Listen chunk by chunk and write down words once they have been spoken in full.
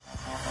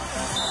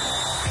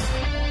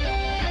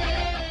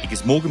Ek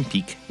is Morgan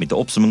Peak met die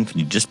opsomming van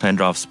die Just Pan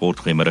Draft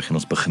Sport goeiemiddag en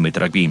ons begin met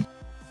rugby.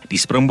 Die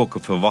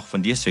Springbokke verwag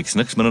vandeesweek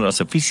niks minder as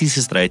 'n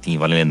fisiese stryd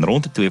in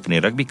rondte 2 van die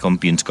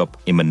Rugby-kampioenskap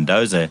in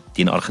Mendoza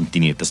teen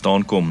Argentinië te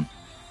staan kom.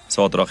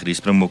 Saterdag het die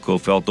Springbokke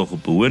veldtog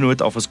op 'n hoë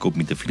noot afgeskop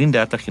met 'n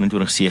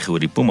 34-21 sege oor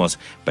die Pumas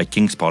by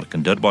Kings Park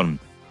in Durban.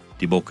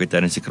 Die Bokke het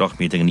tydens die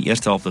kragmeting in die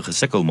eerste helfte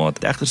gesukkel, maar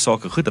het egter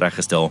sake goed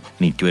reggestel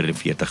in die tweede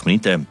 40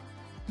 minute.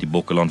 Die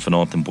Bokke land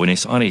vanaand in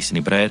Buenos Aires en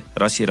die breier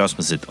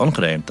Erasmus het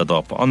aangedui dat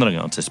daar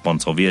veranderinge aan sy span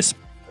sal wees.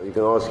 You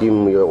can ask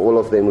him, all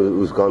of them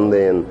who's gone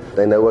there, and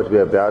they know what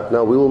we're about.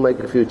 Now, we will make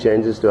a few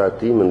changes to our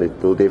team, and it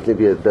will definitely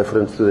be a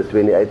difference to the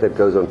 28 that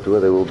goes on tour.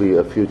 There will be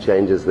a few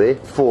changes there.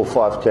 4 or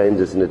 5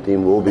 changes in the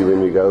team will be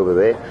when we go over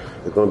there.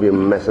 There's going to be a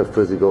massive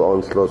physical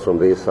onslaught from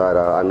their side.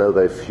 I know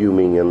they're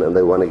fuming and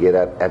they want to get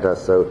at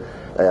us, so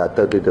a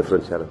totally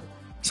different challenge.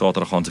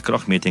 Saterdag gaan se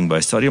kragmeting by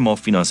Stadium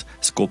Malvinas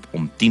skop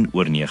om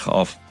 10:09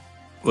 af.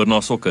 Oor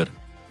na sokker.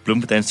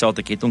 Bloemfontein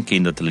Celtic het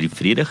ontken dat hulle die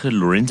verdediger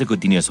Lorenzo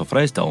Gordinho sal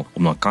vrystel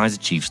om na Kaizer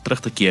Chiefs terug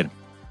te keer.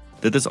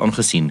 Dit is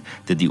aangesien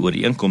dat die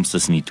ooreenkoms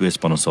tussen die twee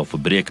spanne sal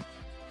verbreek.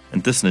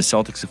 Intussen is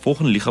Celtic se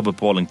volgende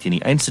ligabepaling teen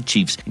die Eindse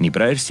Chiefs en die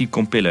breier Steve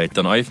Kompelle het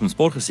aan IFM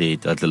Sport gesê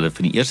dat hulle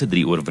van die eerste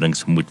 3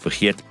 oorwinnings moet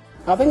vergeet.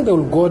 I think they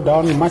will go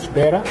down much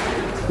better.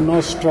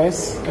 No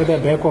stress at the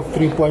back of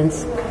 3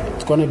 points.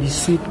 It's going to be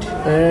sweet,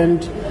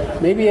 and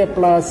maybe a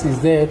plus is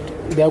that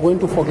they are going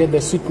to forget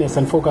the sweetness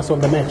and focus on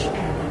the match.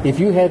 If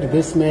you had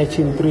this match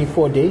in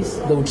 3-4 days,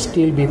 they would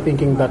still be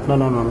thinking that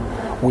no,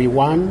 we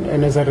won,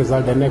 and as a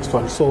result the next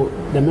one. So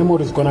the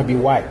memory is going to be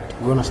wiped.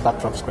 We're going to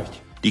start from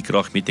scratch. Die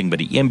kragmeting by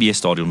die EMB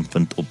stadion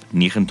vind op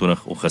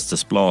 29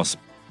 Augustus plaas.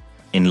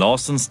 En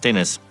laastens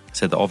tennis.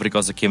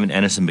 Suid-Afrika se Kevin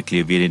Anderson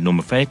beklee weer die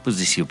nommer 5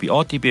 posisie op die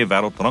ATP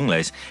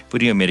wêreldranglys vir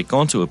die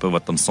Amerikaanse Ope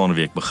wat aanstaande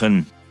week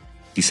begin.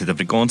 Die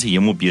Suid-Afrikaanse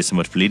hemelbesem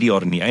wat verlede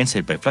jaar in die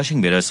eindstryd by Flushing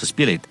Meadows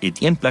gespeel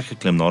het 1 plek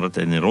geklim nadat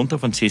hy in die rondte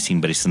van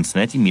 16 by die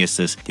Cincinnati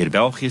Meesters deur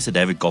België se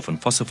David Goffin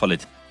vasgeval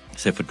het.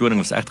 Sy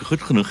vertoning was egter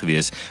goed genoeg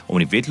geweest om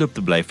in die wedloop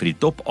te bly vir die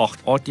top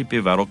 8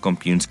 ATP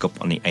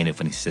wêreldkampioenskap aan die einde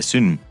van die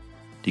seisoen.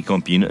 Die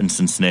kampioen in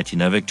Cincinnati,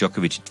 Novak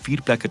Djokovic, het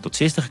 4 plekke tot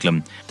 60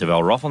 geklim,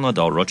 terwyl Rafael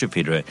Nadal, Roger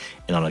Federer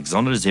en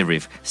Alexander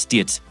Zverev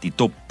steeds die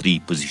top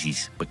 3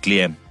 posisies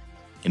beklee.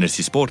 En is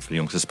die sport vir die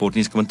jongste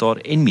sportnuuskommentaar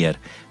en meer,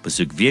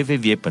 besoek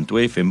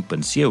www.ofm.co.za.